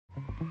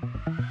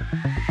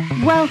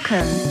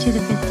Welcome to the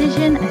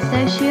Physician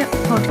Associate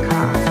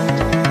Podcast.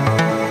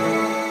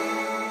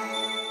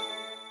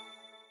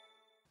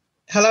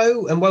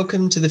 Hello and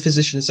welcome to the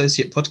Physician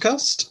Associate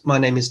Podcast. My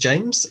name is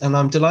James and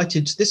I'm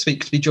delighted this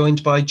week to be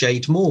joined by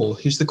Jade Moore,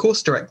 who's the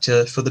course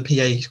director for the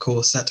PA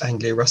course at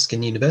Anglia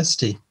Ruskin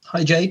University.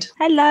 Hi Jade.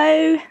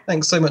 Hello.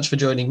 Thanks so much for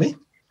joining me.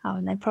 Oh,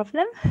 no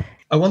problem.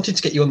 I wanted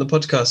to get you on the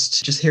podcast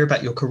to just hear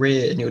about your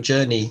career and your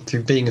journey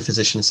through being a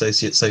physician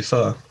associate so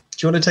far.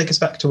 Do you want to take us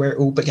back to where it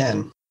all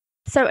began?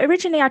 So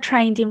originally I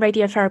trained in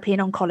radiotherapy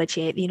and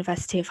oncology at the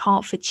University of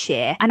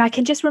Hertfordshire. And I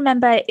can just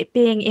remember it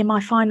being in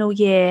my final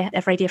year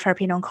of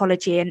radiotherapy and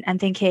oncology and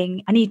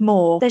thinking, I need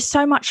more. There's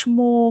so much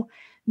more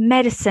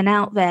medicine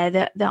out there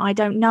that I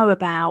don't know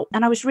about.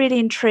 And I was really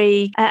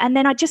intrigued. And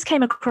then I just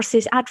came across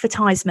this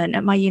advertisement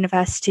at my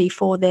university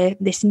for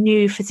this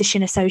new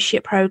physician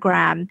associate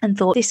program and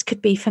thought this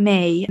could be for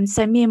me. And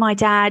so me and my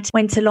dad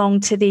went along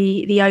to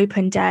the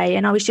open day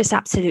and I was just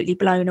absolutely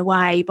blown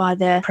away by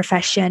the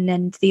profession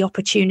and the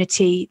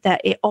opportunity that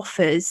it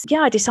offers.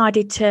 Yeah, I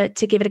decided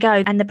to give it a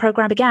go and the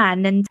program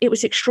began and it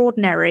was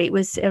extraordinary. It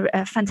was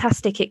a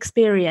fantastic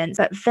experience,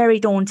 but very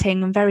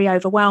daunting and very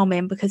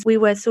overwhelming because we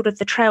were sort of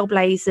the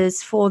trailblazers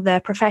for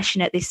the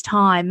profession at this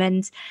time.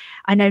 And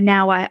I know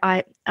now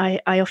I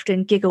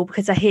often giggle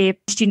because I hear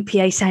student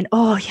PA saying,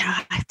 oh, yeah,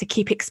 I have to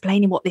keep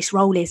explaining what this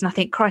role is. And I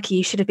think, crikey,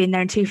 you should have been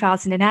there in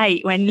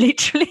 2008 when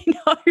literally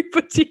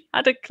nobody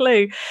had a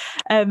clue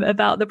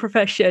about the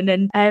profession.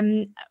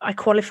 And I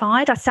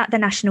qualified, I sat the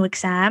national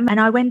exam and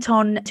I went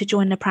on to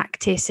join a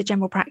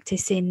general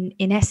practice in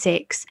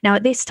Essex. Now,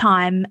 at this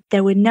time,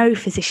 there were no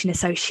physician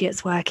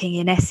associates working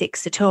in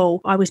Essex at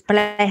all. I was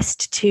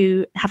blessed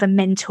to have a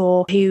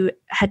mentor who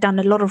had done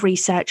a lot of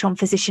research on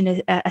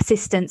physician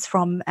assistants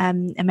from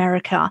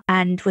America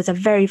and was a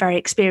very, very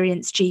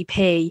experienced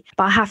GP.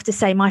 But I have to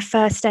say, my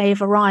first day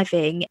of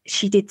arriving,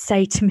 she did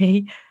say to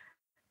me,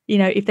 you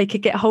know, if they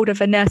could get hold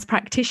of a nurse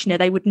practitioner,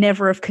 they would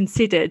never have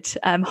considered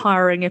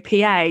hiring a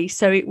PA.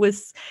 So it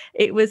was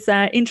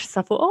interesting.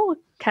 I thought, oh,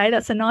 okay,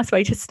 that's a nice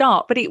way to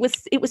start. But it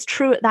was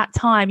true at that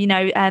time. You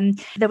know,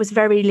 there was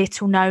very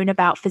little known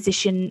about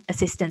physician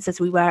assistants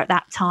as we were at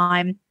that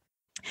time,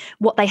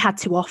 what they had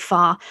to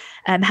offer,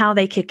 how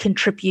they could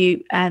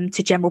contribute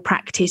to general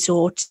practice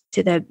or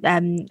to the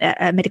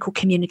medical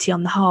community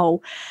on the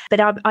whole.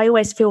 But I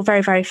always feel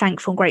very, very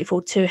thankful and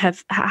grateful to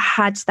have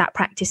had that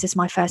practice as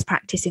my first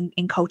practice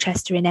in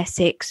Colchester in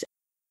Essex.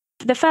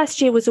 The first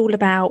year was all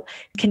about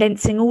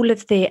condensing all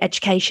of the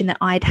education that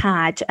I'd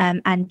had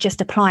and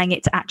just applying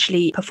it to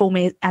actually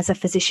performing as a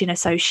physician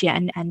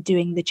associate and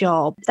doing the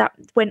job. That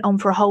went on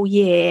for a whole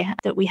year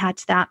that we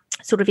had that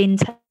sort of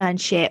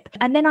internship.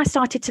 And then I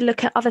started to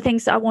look at other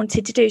things that I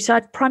wanted to do. So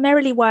I'd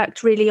primarily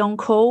worked really on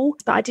call,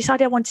 but I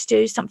decided I wanted to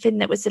do something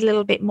that was a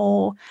little bit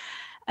more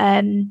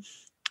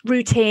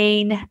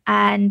routine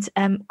and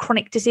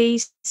chronic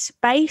disease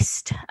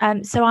based.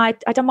 So I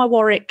done my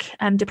Warwick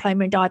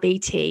diploma in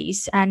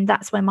diabetes, and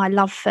that's when my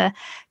love for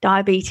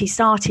diabetes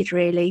started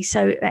really.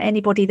 So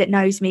anybody that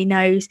knows me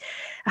knows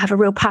I have a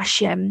real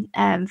passion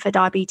for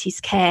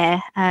diabetes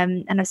care,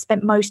 and I've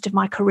spent most of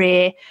my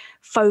career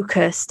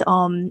focused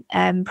on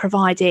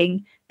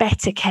providing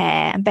better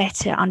care and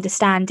better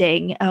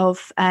understanding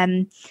of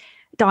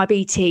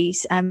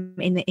diabetes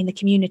in the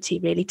community,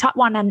 really, type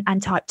 1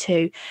 and type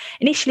 2.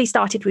 Initially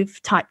started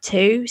with type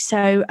 2.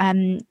 So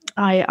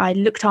I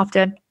looked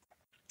after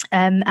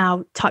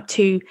our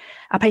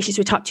patients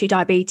with type 2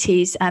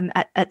 diabetes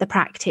at the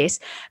practice.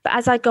 But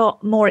as I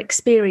got more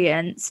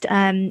experienced,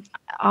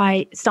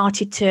 I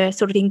started to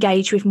sort of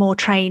engage with more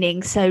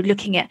training. So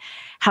looking at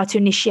how to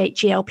initiate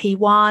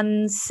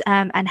GLP-1s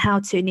and how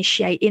to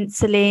initiate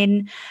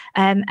insulin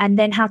and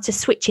then how to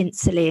switch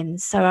insulin.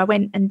 So I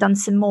went and done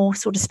some more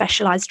sort of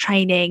specialised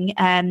training,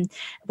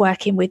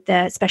 working with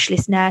the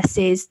specialist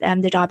nurses,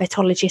 the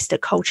diabetologist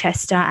at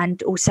Colchester,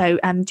 and also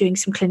doing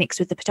some clinics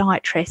with the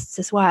podiatrists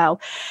as well.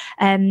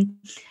 And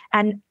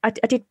I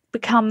did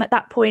become at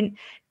that point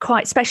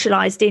quite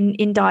specialised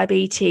in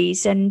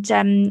diabetes, and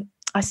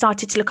I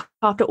started to look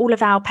after all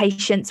of our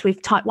patients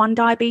with type 1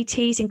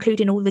 diabetes,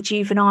 including all the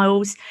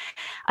juveniles.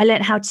 I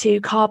learned how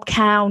to carb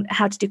count,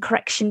 how to do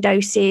correction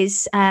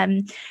doses.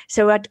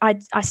 So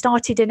I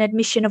started an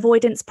admission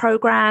avoidance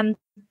program.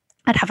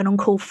 I'd have an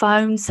on-call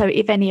phone. So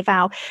if any of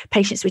our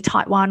patients with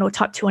type 1 or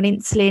type 2 on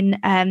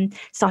insulin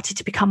started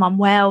to become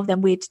unwell, then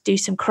we'd do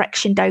some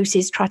correction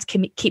doses, try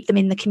to keep them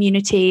in the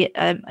community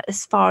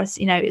as far as,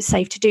 you know, it's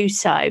safe to do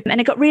so. And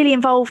I got really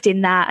involved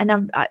in that.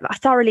 And I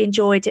thoroughly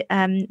enjoyed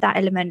that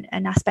element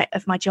and aspect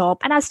of my job.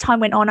 And as time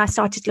went on, I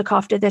started to look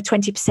after the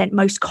 20%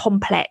 most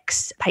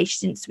complex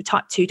patients with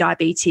type 2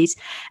 diabetes,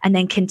 and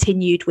then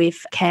continued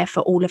with care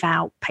for all of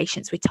our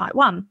patients with type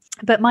 1.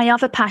 But my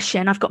other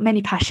passion, I've got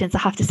many passions, I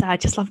have to say, I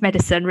just love medicine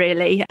medicine,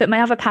 really. But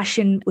my other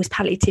passion was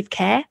palliative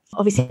care.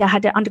 Obviously, I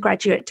had an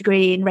undergraduate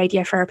degree in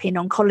radiotherapy and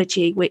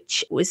oncology,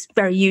 which was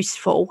very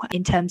useful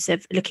in terms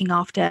of looking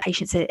after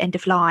patients at end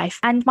of life.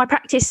 And my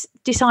practice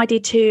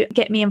decided to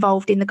get me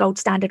involved in the gold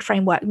standard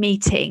framework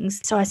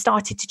meetings. So I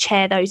started to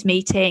chair those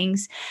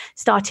meetings,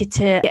 started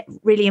to get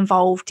really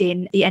involved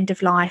in the end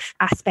of life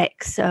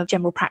aspects of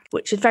general practice,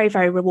 which was very,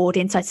 very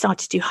rewarding. So I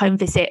started to do home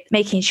visit,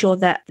 making sure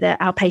that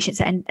our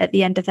patients at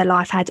the end of their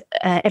life had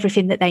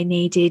everything that they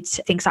needed.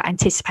 Things like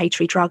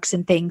anticipatory drugs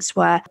and things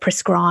were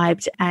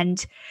prescribed,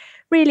 and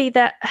really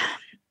that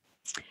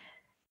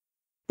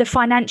the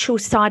financial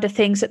side of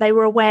things, that they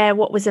were aware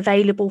what was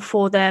available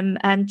for them,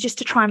 just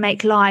to try and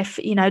make life,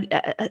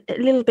 a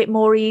little bit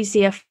more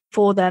easier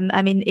for them.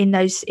 I mean, in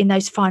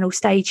those final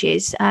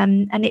stages,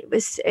 and it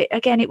was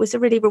a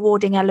really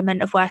rewarding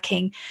element of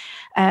working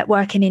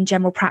in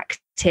general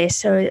practice.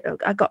 So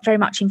I got very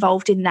much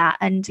involved in that.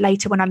 And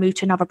later, when I moved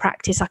to another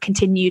practice, I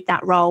continued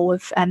that role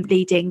of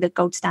leading the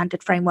gold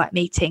standard framework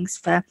meetings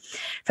for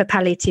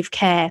palliative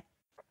care.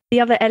 The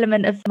other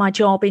element of my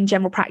job in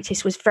general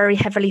practice was very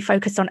heavily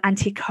focused on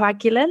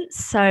anticoagulants.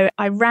 So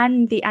I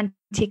ran the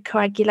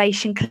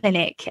anticoagulation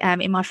clinic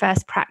in my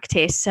first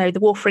practice, so the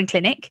warfarin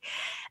clinic.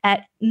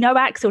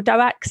 NOACs or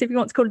DOACs, if you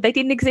want to call it, they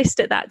didn't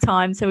exist at that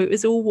time. So it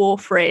was all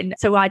warfarin.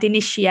 So I'd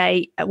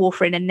initiate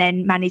warfarin and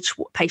then manage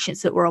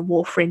patients that were on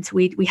warfarin. So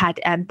we had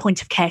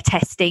point of care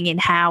testing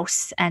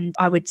in-house, and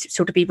I would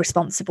sort of be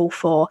responsible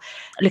for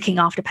looking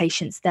after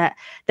patients that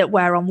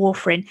were on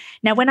warfarin.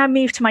 Now, when I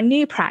moved to my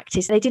new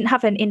practice, they didn't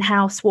have an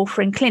in-house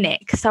warfarin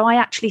clinic. So I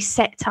actually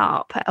set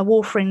up a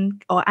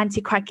warfarin or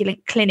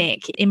anticoagulant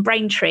clinic in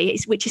Braintree,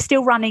 which is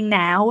still running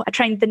now. I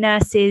trained the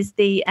nurses,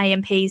 the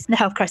AMPs, the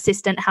healthcare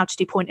assistant, how to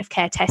do point of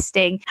care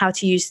testing, how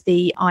to use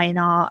the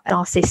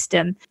INR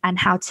system, and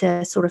how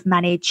to sort of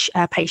manage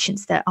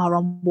patients that are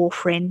on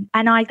warfarin.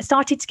 And I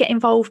started to get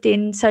involved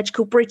in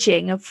surgical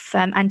bridging of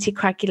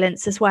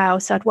anticoagulants as well.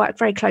 So I'd worked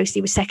very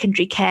closely with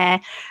secondary care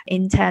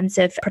in terms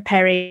of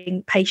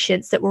preparing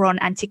patients that were on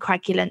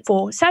anticoagulant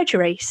for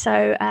surgery.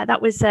 So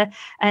that was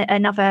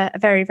another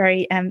very,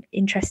 very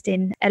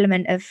interesting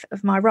element of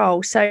my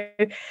role. So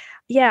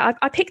yeah,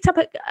 I picked up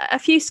a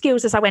few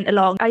skills as I went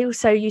along. I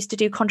also used to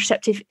do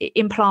contraceptive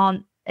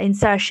implant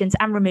insertions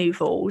and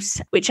removals,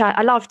 which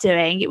I love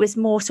doing. It was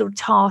more sort of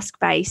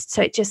task-based.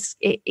 So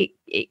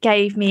it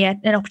gave me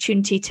an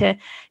opportunity to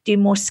do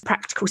more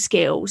practical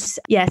skills.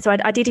 Yeah, so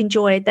I did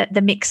enjoy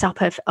the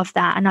mix-up of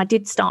that. And I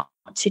did start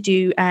to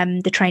do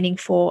the training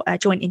for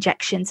joint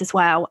injections as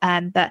well.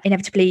 But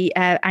inevitably,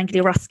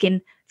 Anglia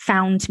Ruskin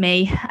found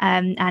me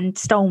and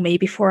stole me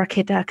before I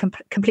could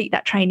complete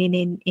that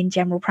training in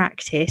general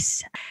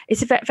practice.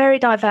 It's a very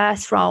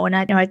diverse role, and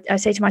I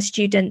say to my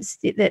students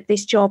that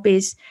this job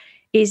is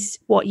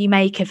what you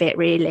make of it,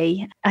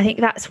 really. I think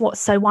that's what's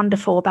so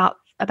wonderful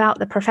about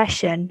the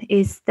profession,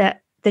 is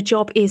that the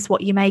job is what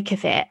you make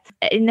of it.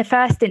 In the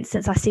first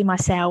instance, I see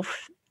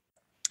myself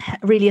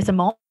really as a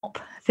mop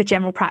for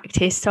general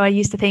practice. So I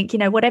used to think,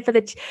 whatever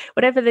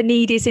the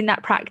need is in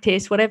that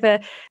practice, whatever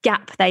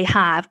gap they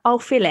have, I'll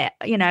fill it,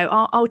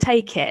 I'll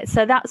take it.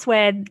 So that's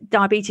where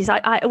diabetes,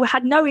 I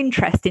had no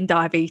interest in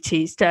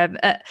diabetes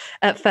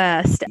at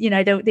first.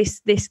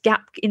 This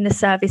gap in the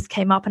service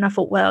came up, and I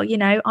thought, well,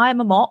 I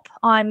am a mop.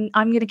 I'm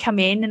going to come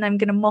in and I'm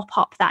going to mop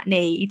up that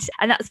need.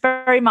 And that's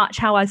very much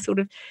how I sort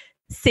of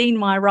seen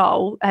my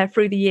role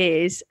through the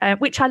years,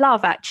 which I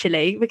love,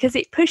 actually, because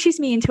it pushes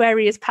me into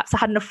areas perhaps I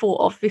hadn't have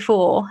thought of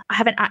before. I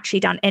haven't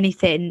actually done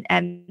anything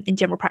in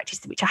general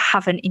practice which I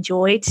haven't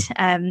enjoyed. So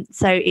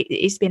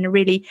it's been a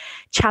really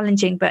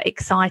challenging but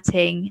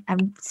exciting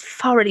and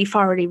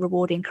thoroughly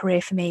rewarding career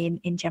for me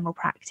in general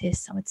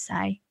practice, I would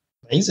say.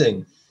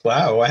 Amazing.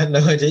 Wow, I had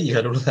no idea you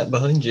had all of that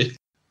behind you.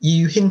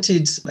 You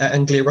hinted at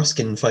Anglia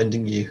Ruskin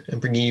finding you and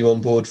bringing you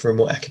on board for a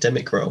more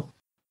academic role.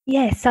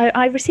 Yeah, so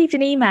I received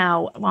an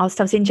email whilst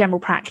I was in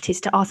general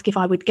practice to ask if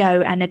I would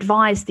go and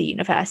advise the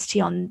university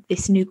on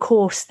this new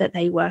course that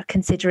they were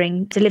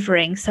considering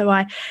delivering. So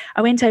I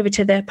went over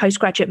to the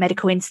Postgraduate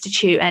Medical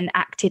Institute and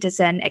acted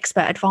as an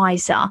expert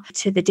advisor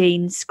to the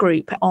Dean's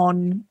group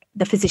on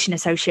the Physician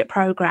Associate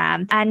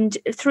Programme. And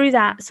through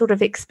that sort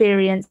of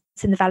experience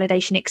and the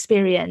validation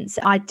experience,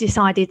 I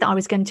decided that I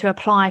was going to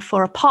apply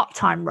for a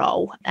part-time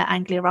role at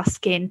Anglia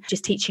Ruskin,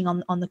 just teaching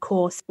on the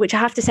course, which I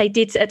have to say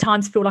did at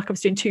times feel like I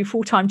was doing 2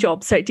 full-time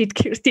jobs. So it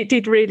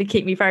did really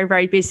keep me very,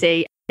 very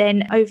busy.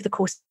 Then over the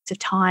course of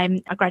time,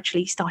 I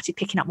gradually started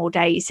picking up more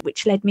days,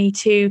 which led me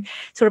to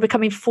sort of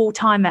becoming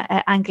full-time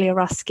at Anglia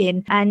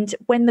Ruskin. And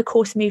when the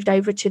course moved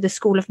over to the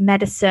School of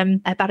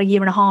Medicine about 1.5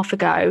 years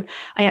ago,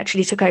 I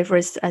actually took over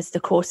as the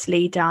course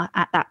leader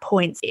at that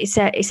point. It's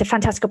a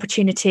fantastic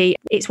opportunity.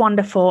 It's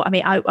wonderful. I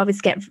mean, I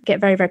always get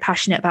very, very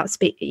passionate about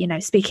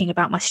speaking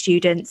about my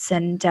students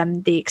and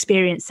the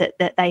experience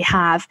that they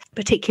have,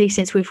 particularly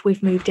since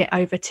we've moved it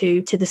over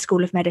to the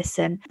School of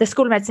Medicine. The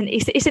School of Medicine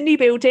is a new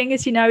building,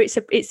 as you know.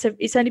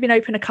 It's only been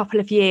open a couple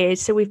of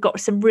years, so we've got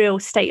some real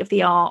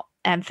state-of-the-art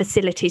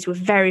facilities. We're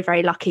very,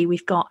 very lucky.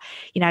 We've got,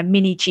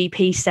 mini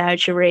GP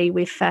surgery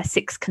with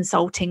 6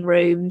 consulting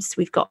rooms.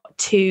 We've got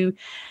 2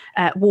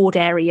 ward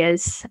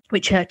areas,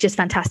 which are just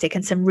fantastic,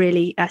 and some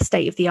really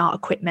state-of-the-art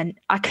equipment.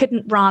 I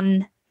couldn't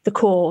run the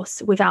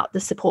course without the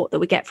support that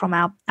we get from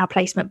our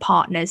placement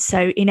partners.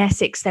 So in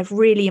Essex, they've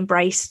really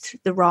embraced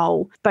the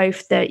role,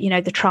 both the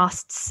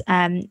trusts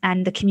and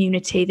the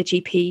community, the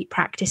GP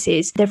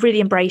practices. They've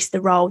really embraced the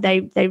role.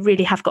 They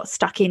really have got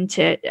stuck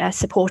into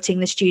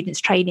supporting the students,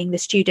 training the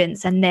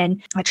students, and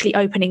then actually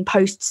opening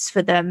posts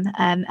for them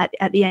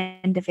at the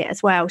end of it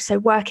as well. So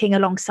working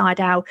alongside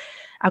our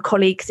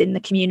colleagues in the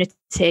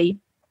community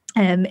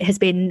has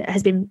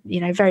been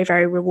very,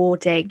 very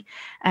rewarding,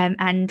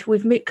 and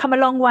we've come a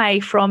long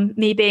way from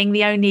me being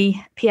the only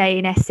PA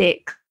in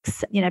Essex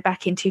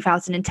back in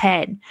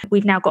 2010.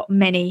 We've now got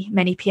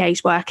many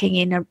PAs working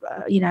in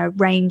a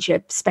range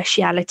of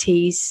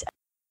specialities.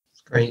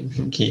 Great,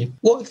 thank you.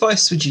 What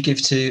advice would you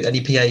give to any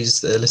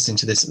PAs that are listening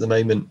to this at the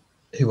moment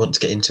who want to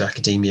get into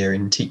academia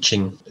and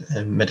teaching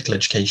medical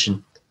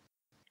education?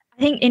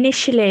 I think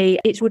initially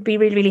it would be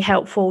really, really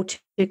helpful to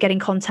get in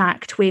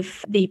contact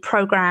with the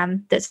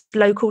programme that's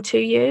local to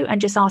you and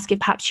just ask if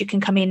perhaps you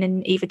can come in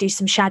and either do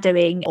some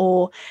shadowing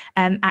or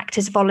act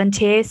as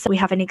volunteers. So we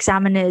have an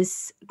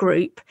examiners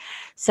group.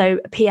 So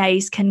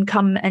PAs can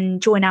come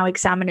and join our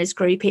examiners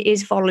group. It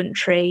is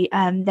voluntary.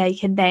 They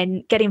can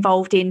then get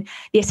involved in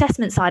the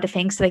assessment side of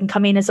things. So they can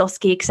come in as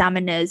OSCE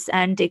examiners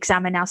and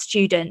examine our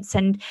students.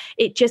 And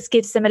it just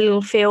gives them a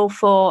little feel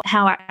for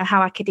how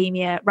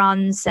academia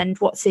runs and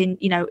what's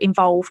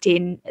involved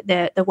in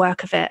the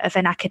work of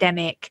an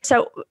academic.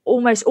 So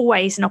almost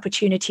always an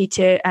opportunity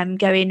to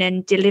go in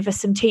and deliver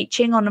some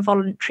teaching on a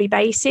voluntary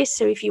basis.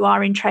 So if you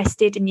are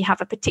interested and you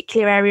have a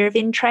particular area of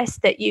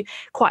interest that you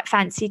quite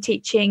fancy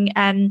teaching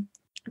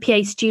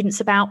PA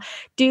students about,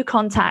 do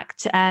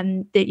contact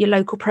your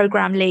local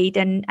programme lead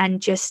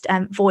and just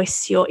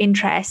voice your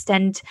interest.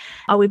 And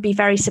I would be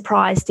very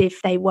surprised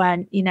if they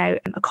weren't,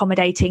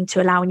 accommodating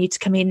to allowing you to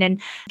come in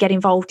and get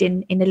involved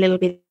in a little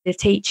bit of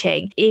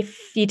teaching.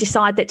 If you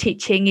decide that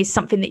teaching is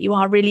something that you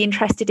are really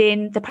interested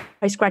in, the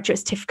postgraduate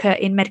certificate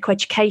in medical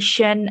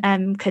education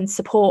can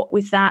support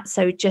with that.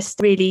 So just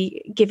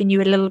really giving you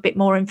a little bit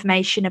more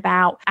information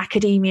about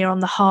academia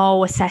on the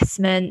whole,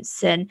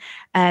 assessments and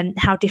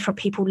how different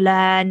people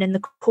learn. And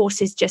the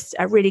course is just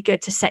really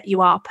good to set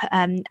you up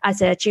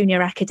as a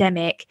junior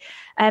academic.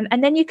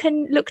 And then you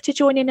can look to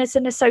join in as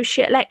an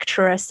associate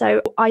lecturer.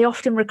 So I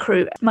often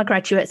recruit my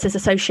graduates as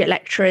associate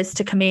lecturers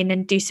to come in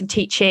and do some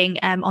teaching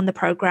on the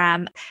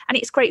programme. And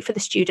it's great for the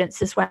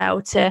students as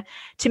well to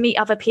meet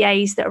other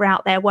PAs that are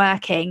out there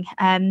working.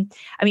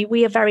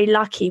 We are very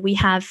lucky. We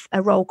have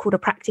a role called a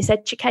practice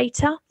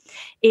educator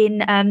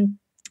in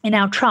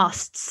our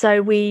trust.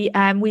 So we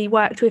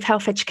worked with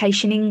Health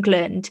Education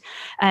England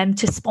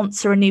to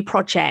sponsor a new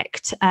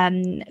project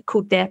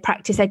called the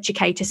Practice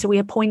Educator. So we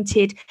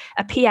appointed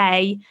a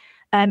PA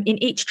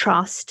in each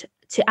trust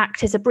to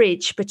act as a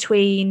bridge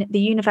between the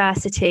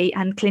university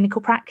and clinical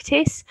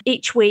practice.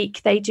 Each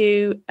week they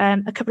do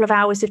a couple of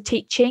hours of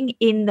teaching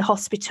in the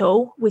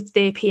hospital with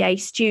the PA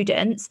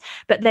students,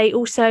 but they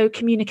also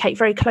communicate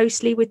very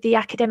closely with the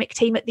academic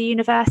team at the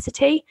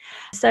university.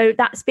 So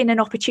that's been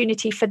an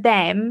opportunity for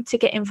them to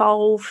get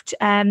involved.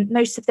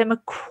 Most of them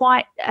are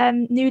quite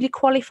newly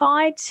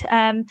qualified,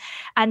 and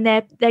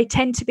they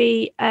tend to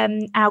be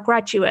our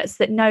graduates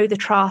that know the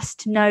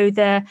trust, know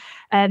the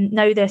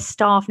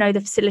staff, know the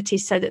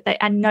facilities, so that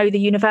and know the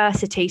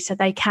university, so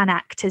they can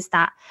act as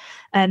that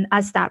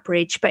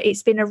bridge. But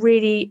it's been a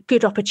really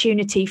good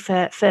opportunity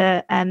for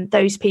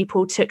those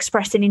people to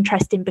express an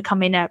interest in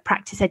becoming a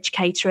practice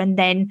educator and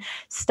then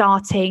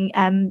starting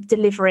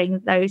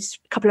delivering those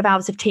couple of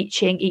hours of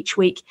teaching each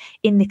week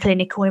in the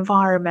clinical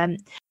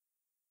environment.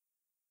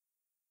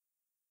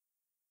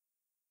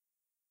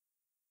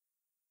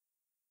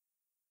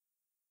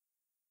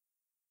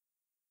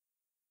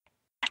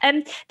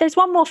 There's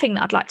one more thing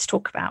that I'd like to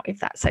talk about, if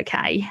that's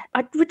okay.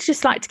 I would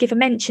just like to give a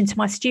mention to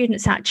my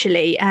students,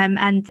 actually,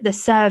 and the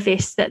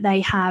service that they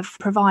have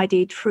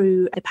provided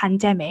through the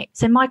pandemic.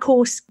 So my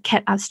course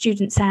kept our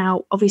students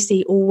out.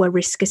 Obviously, all were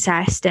risk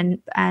assessed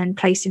and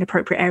placed in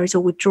appropriate areas or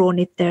withdrawn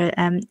if the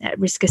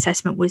risk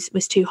assessment was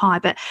too high.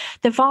 But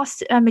the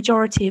vast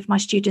majority of my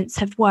students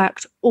have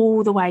worked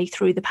all the way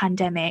through the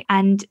pandemic.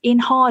 And in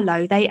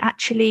Harlow, they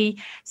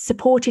actually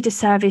supported a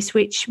service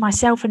which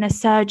myself and a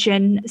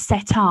surgeon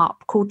set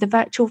up called the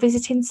Virtual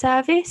Visiting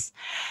Service.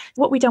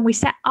 What we've done, we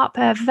set up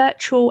a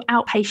virtual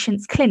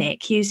outpatients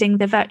clinic using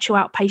the virtual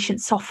outpatient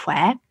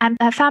software, and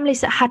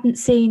families that hadn't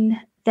seen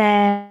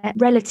their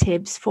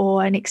relatives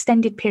for an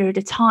extended period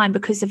of time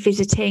because of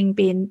visiting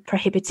being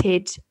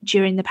prohibited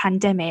during the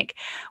pandemic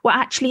were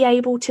actually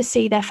able to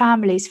see their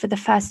families for the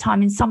first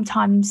time in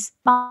sometimes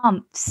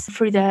months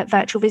through the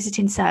virtual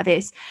visiting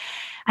service.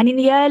 And in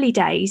the early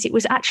days, it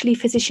was actually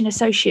physician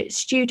associate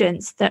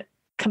students that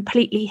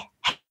completely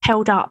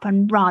held up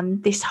and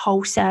run this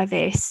whole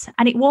service.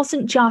 And it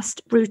wasn't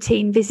just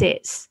routine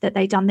visits that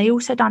they done. They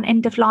also done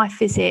end of life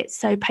visits.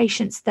 So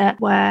patients that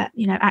were,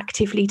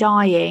 actively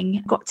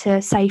dying got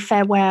to say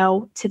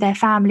farewell to their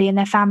family and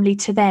their family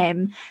to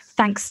them,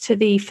 thanks to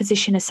the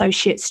physician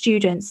associate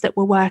students that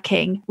were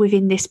working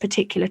within this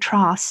particular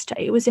trust.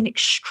 It was an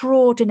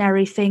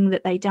extraordinary thing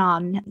that they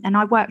done. And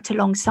I worked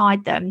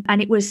alongside them,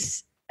 and it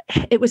was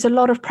a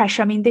lot of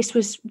pressure. I mean, this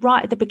was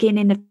right at the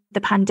beginning of the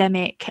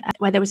pandemic,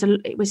 where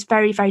it was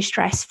very, very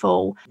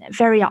stressful,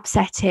 very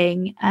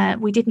upsetting.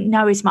 We didn't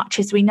know as much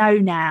as we know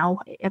now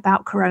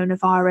about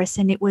coronavirus,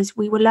 and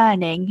we were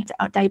learning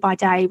day by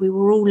day. We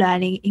were all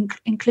learning,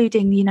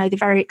 including, the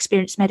very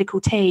experienced medical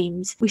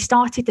teams. We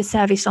started the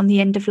service on the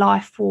end of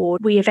life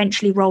ward. We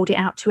eventually rolled it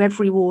out to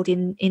every ward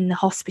in the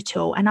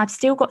hospital. And I've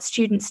still got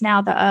students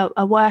now that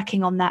are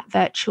working on that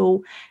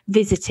virtual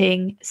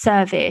visiting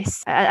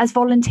service as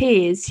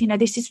volunteers.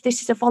 This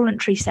is a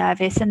voluntary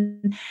service,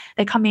 and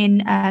they come in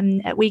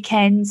at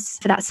weekends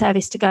for that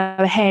service to go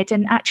ahead.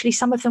 And actually,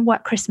 some of them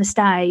work Christmas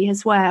Day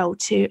as well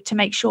to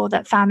make sure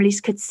that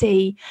families could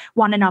see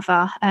one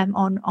another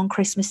on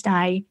Christmas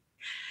Day.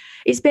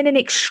 It's been an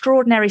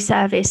extraordinary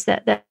service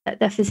that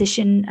the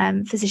physician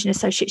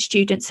associate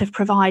students have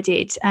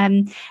provided.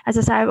 As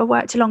I say, I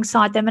worked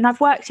alongside them, and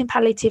I've worked in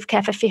palliative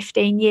care for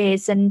 15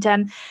 years. And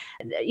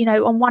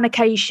on one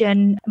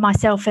occasion,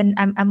 myself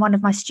and one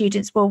of my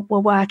students were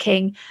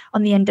working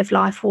on the end of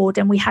life ward,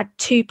 and we had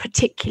two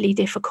particularly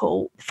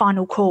difficult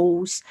final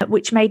calls,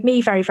 which made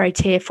me very, very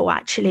tearful,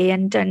 actually.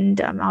 And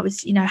I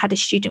was, had a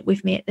student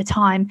with me at the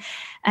time,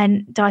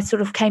 and I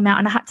sort of came out,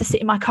 and I had to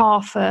sit in my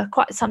car for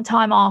quite some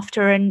time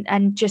after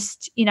and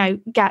just,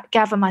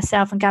 gather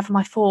myself and gather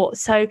my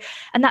thoughts. So,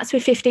 and that's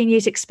with 15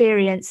 years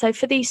experience. So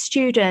for these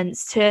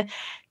students to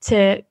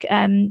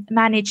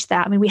manage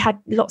that, I mean, we had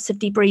lots of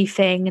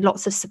debriefing and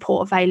lots of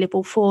support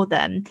available for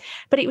them,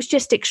 but it was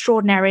just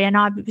extraordinary. And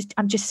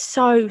I'm just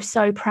so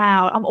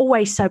proud. I'm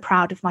always so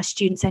proud of my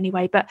students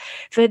anyway, but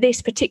for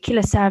this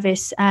particular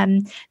service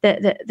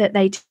that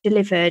they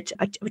delivered,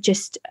 I was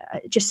just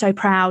so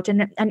proud.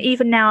 And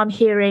even now I'm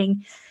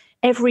hearing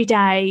every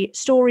day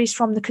stories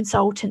from the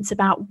consultants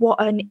about what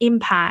an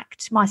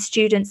impact my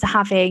students are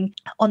having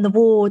on the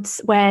wards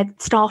where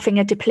staffing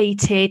are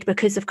depleted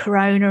because of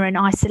corona and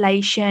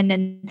isolation,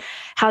 and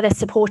how they're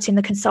supporting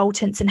the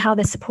consultants and how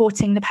they're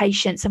supporting the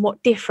patients, and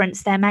what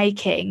difference they're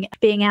making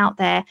being out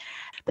there.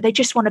 But they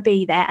just want to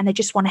be there, and they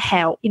just want to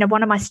help.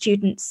 One of my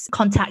students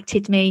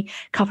contacted me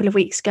a couple of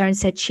weeks ago and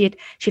said she'd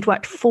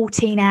worked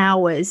 14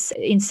 hours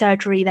in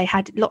surgery. They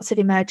had lots of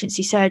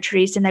emergency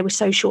surgeries, and they were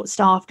so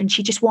short-staffed, and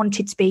she just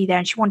wanted to be there,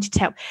 and she wanted to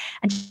help.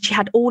 And she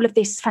had all of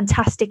this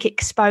fantastic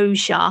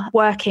exposure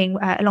working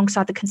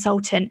alongside the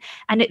consultant.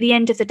 And at the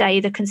end of the day,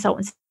 the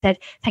consultant said,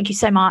 "Thank you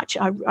so much.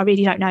 I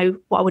really don't know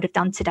what I would have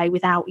done today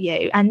without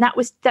you." And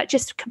that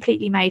just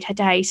completely made her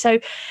day. So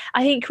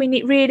I think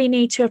we really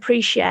need to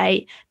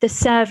appreciate the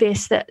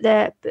service that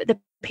the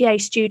PA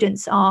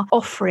students are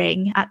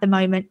offering at the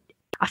moment.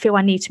 I feel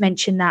I need to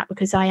mention that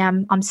because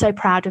I'm so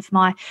proud of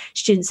my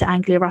students at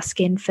Anglia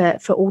Ruskin for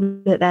all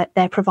that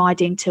they're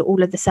providing to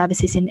all of the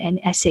services in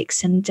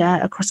Essex and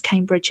across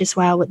Cambridge as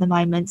well at the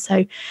moment.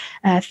 So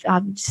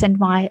I send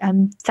my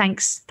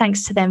thanks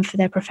to them for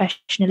their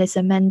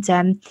professionalism and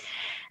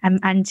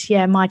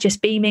my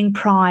just beaming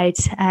pride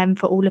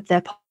for all of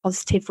the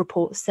positive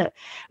reports that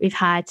we've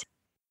had.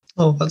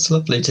 Oh, that's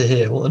lovely to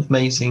hear. What an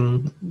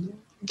amazing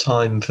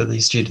time for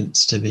these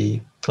students to be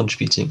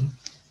contributing.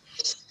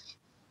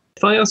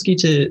 If I ask you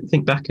to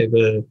think back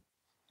over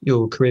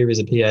your career as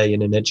a PA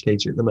and an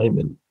educator at the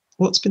moment,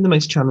 what's been the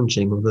most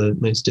challenging or the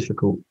most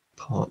difficult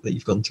part that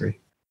you've gone through?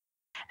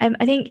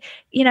 I think,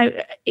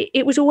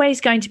 it was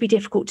always going to be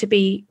difficult to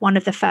be one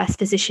of the first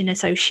physician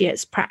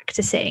associates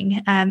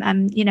practicing,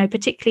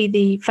 particularly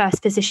the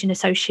first physician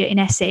associate in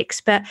Essex.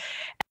 But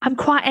I'm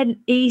quite an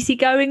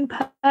easygoing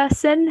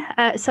person.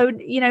 So,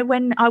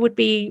 when I would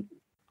be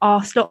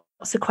asked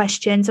lots of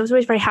questions, I was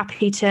always very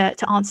happy to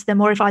answer them.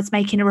 Or if I was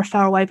making a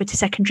referral over to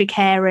secondary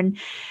care and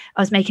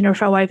I was making a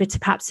referral over to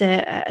perhaps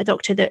a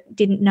doctor that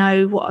didn't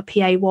know what a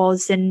PA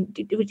was and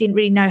didn't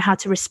really know how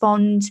to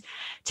respond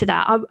to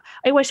that, I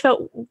always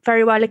felt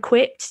very well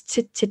equipped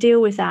to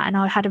deal with that. And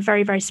I had a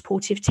very, very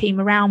supportive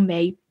team around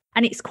me.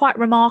 And it's quite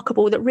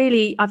remarkable that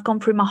really I've gone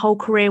through my whole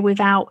career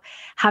without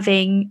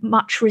having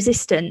much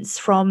resistance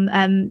from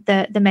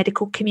the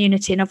medical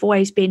community. And I've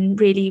always been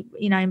really,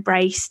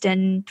 embraced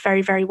and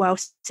very, very well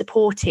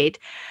supported.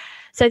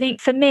 So I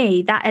think for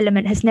me, that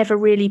element has never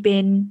really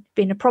been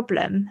a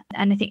problem.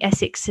 And I think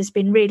Essex has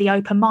been really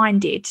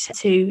open-minded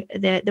to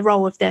the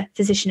role of the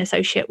physician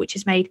associate, which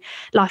has made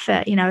life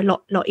a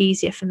lot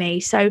easier for me.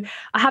 So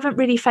I haven't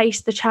really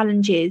faced the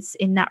challenges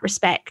in that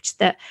respect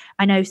that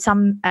I know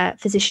some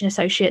physician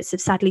associates have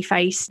sadly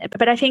faced.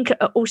 But I think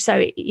also,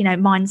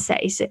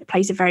 mindset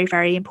plays a very,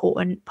 very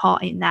important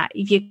part in that.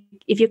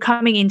 If you're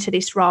coming into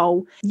this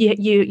role,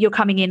 you're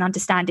coming in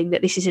understanding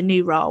that this is a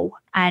new role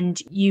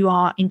and you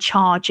are in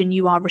charge and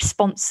you are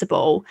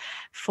responsible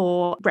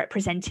for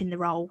representing the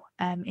role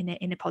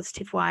in a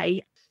positive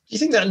way. you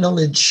think that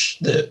knowledge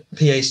that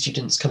PA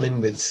students come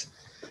in with,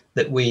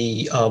 that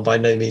we are by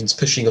no means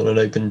pushing on an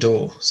open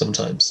door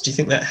sometimes, do you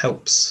think that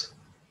helps?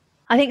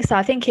 I think so.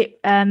 I think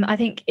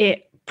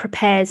it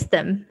prepares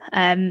them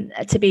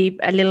to be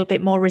a little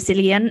bit more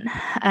resilient.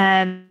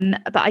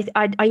 But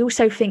I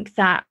also think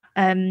that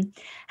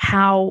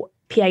how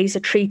PAs are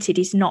treated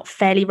is not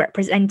fairly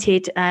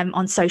represented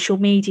on social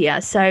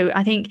media. So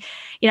I think,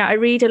 I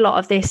read a lot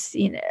of this,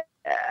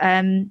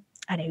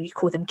 I know you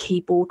call them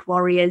keyboard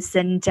warriors,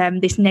 and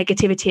this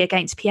negativity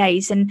against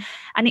PAs, and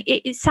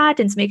it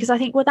saddens me, because I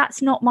think, well,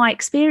 that's not my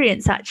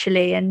experience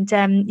actually. And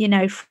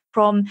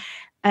from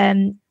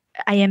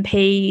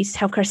AMPs,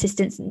 healthcare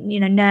assistants,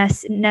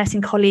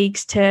 nursing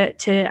colleagues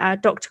to our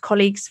doctor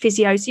colleagues,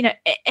 physios,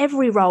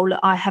 every role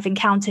that I have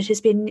encountered has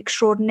been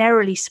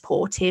extraordinarily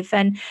supportive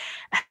and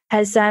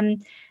has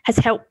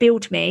helped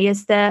build me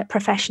as the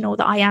professional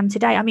that I am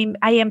today. I mean,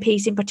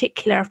 AMPs in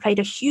particular have played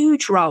a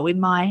huge role in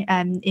my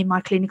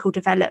clinical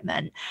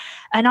development,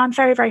 and I'm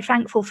very, very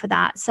thankful for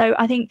that. So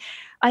I think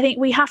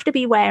we have to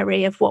be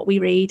wary of what we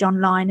read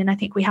online, and I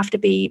think we have to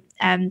be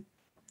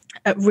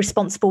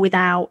responsible with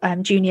our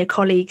junior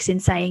colleagues in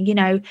saying,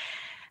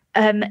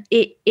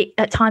 it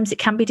at times it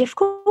can be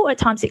difficult, at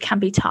times it can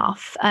be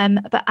tough,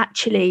 but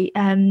actually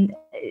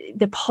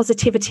the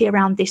positivity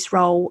around this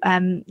role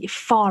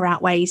far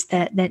outweighs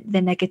the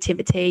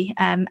negativity,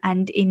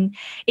 and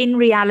in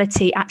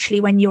reality,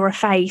 actually, when you're a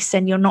face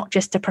and you're not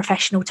just a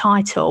professional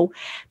title,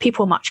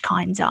 people are much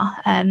kinder,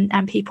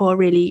 and people are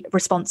really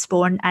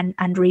responsible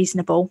and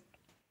reasonable.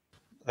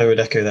 I would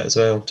echo that as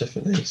well,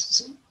 definitely.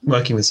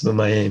 Working with some of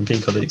my AMP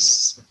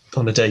colleagues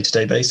on a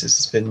day-to-day basis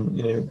has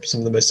been,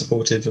 some of the most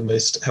supportive and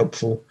most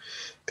helpful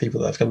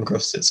people that I've come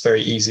across. It's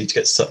very easy to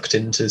get sucked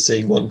into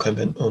seeing one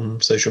comment on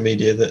social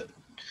media that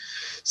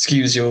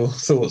skews your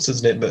thoughts,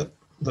 isn't it? But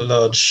the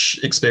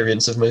large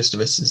experience of most of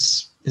us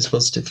is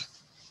positive.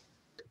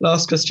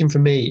 Last question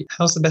from me.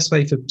 How's the best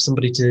way for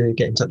somebody to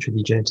get in touch with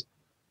you, Jade?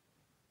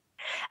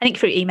 I think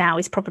through email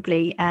is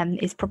probably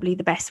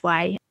the best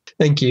way.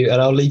 Thank you.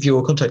 And I'll leave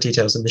your contact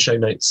details in the show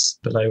notes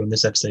below on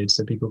this episode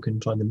so people can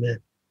find them there.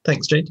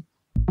 Thanks, Jade.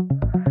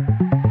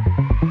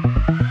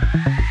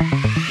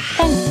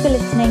 Thanks for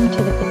listening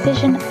to the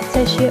Precision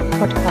Associate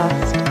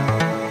Podcast.